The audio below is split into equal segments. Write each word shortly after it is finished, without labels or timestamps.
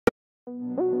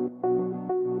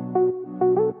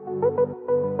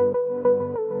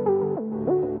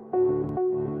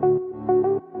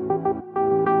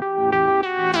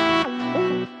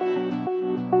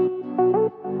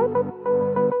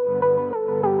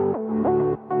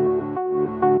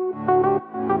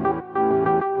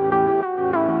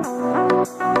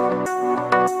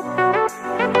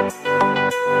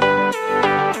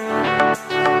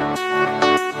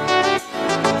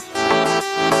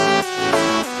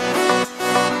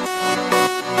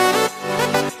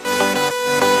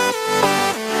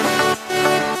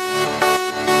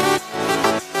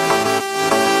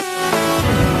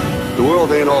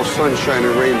Ain't all sunshine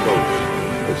and rainbows.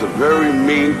 It's a very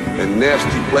mean and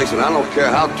nasty place, and I don't care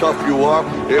how tough you are,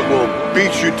 it will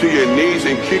beat you to your knees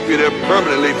and keep you there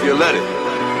permanently if you let it.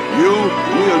 You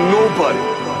or nobody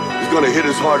is gonna hit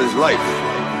as hard as life.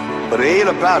 But it ain't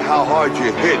about how hard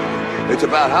you hit. It's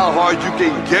about how hard you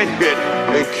can get hit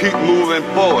and keep moving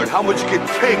forward. How much you can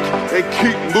take and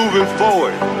keep moving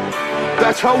forward.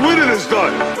 That's how winning is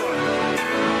done.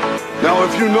 Now,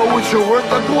 if you know what you're worth,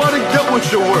 then go out and get what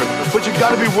you're worth. But you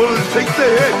gotta be willing to take the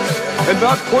hits and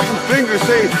not pointing fingers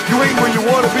saying you ain't where you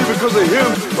want to be because of him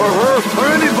or her or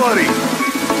anybody.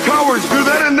 Cowards do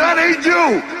that, and that ain't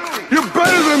you. You're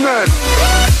better than that.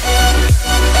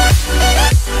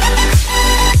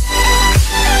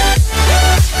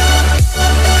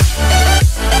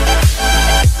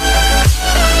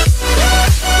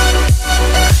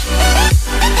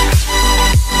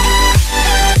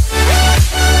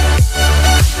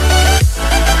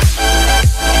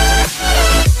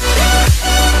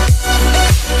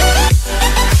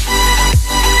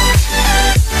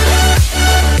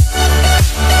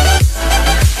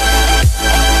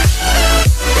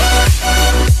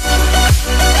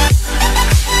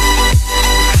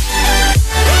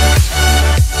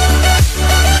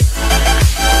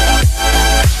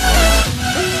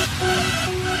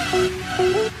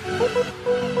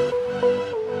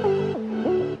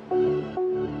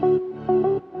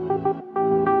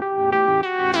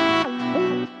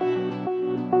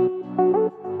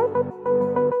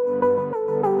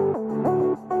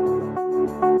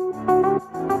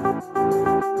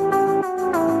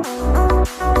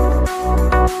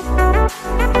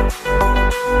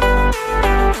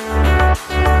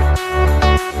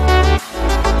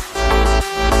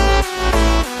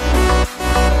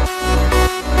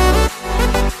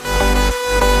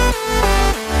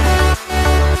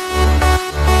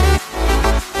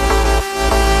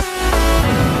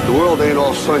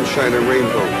 Sunshine and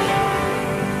rainbows.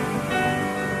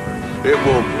 It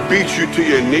will beat you to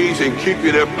your knees and keep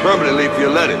you there permanently if you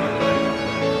let it.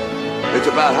 It's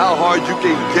about how hard you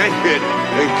can get hit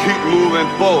and keep moving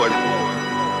forward.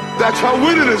 That's how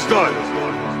winning is done.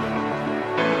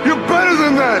 You're better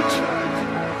than that.